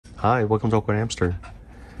Hi, welcome to AwkwardHamster.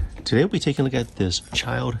 Today we'll be taking a look at this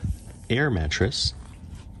child air mattress.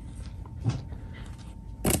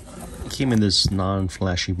 It came in this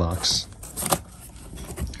non-flashy box.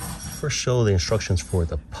 First show the instructions for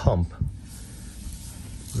the pump.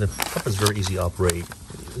 The pump is very easy to operate.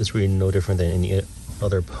 It's really no different than any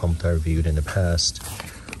other pump that I reviewed in the past,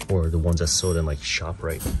 or the ones that sold in like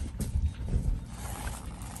ShopRite.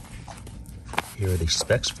 Here are the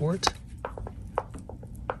specs for it.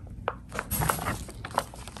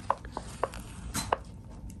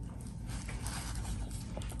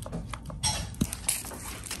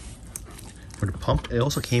 For the pump, it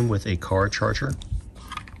also came with a car charger,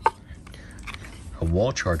 a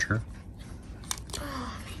wall charger,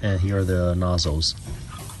 and here are the nozzles.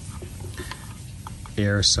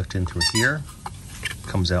 Air sucked in through here,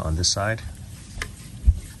 comes out on this side,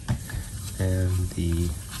 and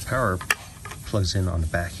the power plugs in on the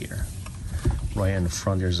back here. Right in the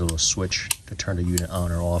front, there's a little switch to turn the unit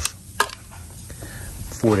on or off.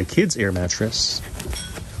 For the kids' air mattress,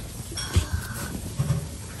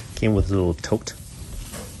 came with a little tote.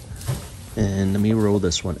 And let me roll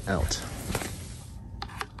this one out.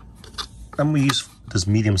 I'm gonna use this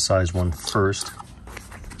medium-sized one first.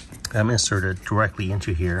 I'm gonna insert it directly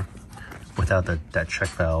into here without that check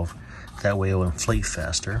valve. That way it will inflate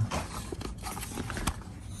faster.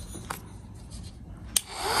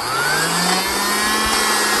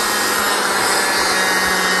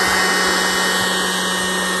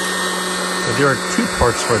 So there are two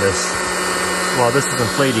parts for this. While this is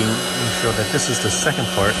inflating, you show that this is the second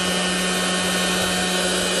part.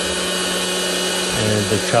 And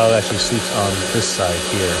the child actually sleeps on this side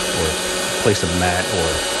here, or place a mat or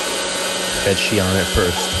bed sheet on it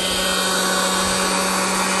first.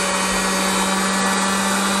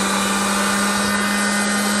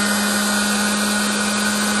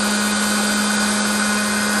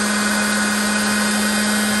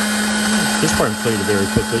 This part inflated very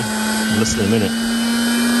quickly, in less than a minute.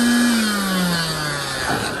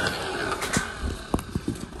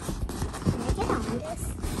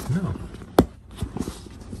 No.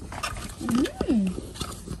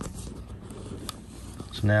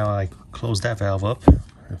 So now I close that valve up,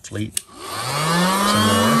 inflate some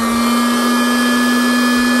more.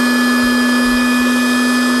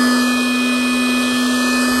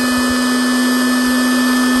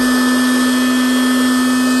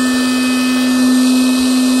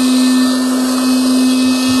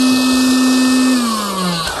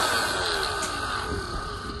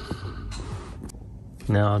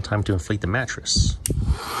 Now time to inflate the mattress.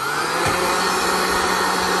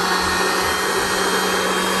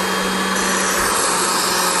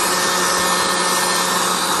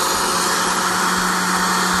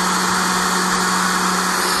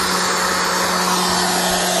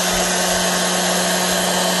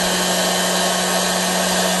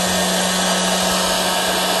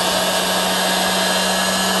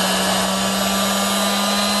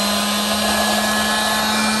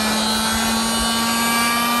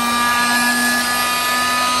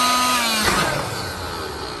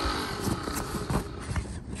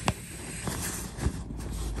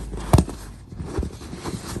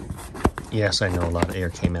 Yes, I know a lot of air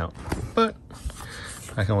came out, but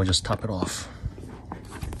I can always just top it off.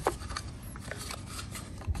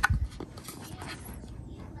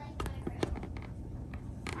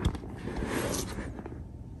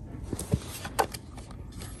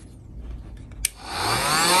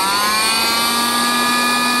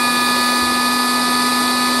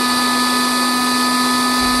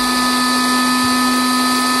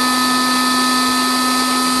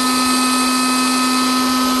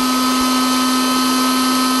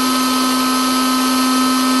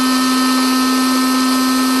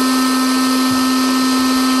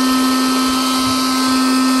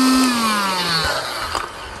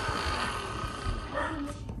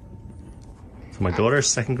 My daughter's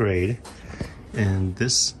second grade, and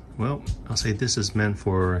this, well, I'll say this is meant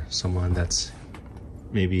for someone that's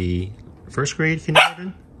maybe first grade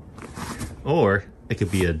kindergarten, or it could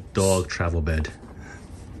be a dog travel bed.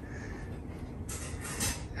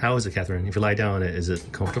 How is it, Catherine? If you lie down on it, is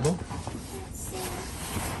it comfortable?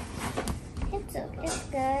 It's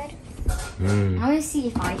good. I want to see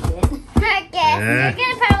if I fit. I guess you're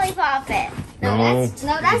gonna probably pop it. No,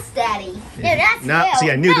 that's Daddy. No, that's you.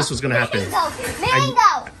 See, I knew this was gonna happen.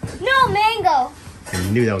 Mango. No, mango. I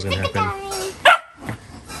knew that was gonna happen.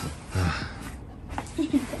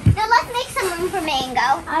 Now let's make some room for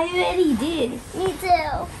mango. I already did. Me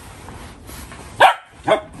too.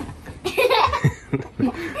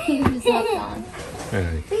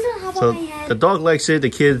 Alright. So the dog likes it, the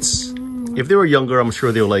kids, if they were younger, I'm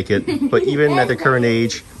sure they'll like it. But even at their current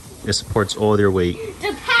age, it supports all their weight.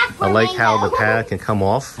 The pack I like how the flamingo. pad can come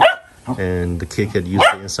off, and the kid could use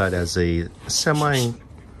the inside as a semi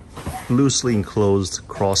loosely enclosed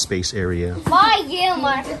crawl space area. Why you,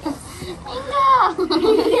 Mark?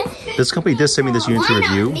 This company did send me this unit to Why not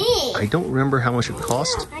review. me? I don't remember how much it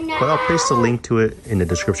cost, I know. but I'll place the link to it in the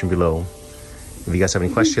description below. If you guys have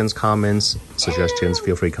any questions, comments, suggestions,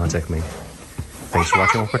 feel free to contact me. Thanks for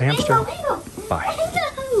watching Awkward Hamster. Bye.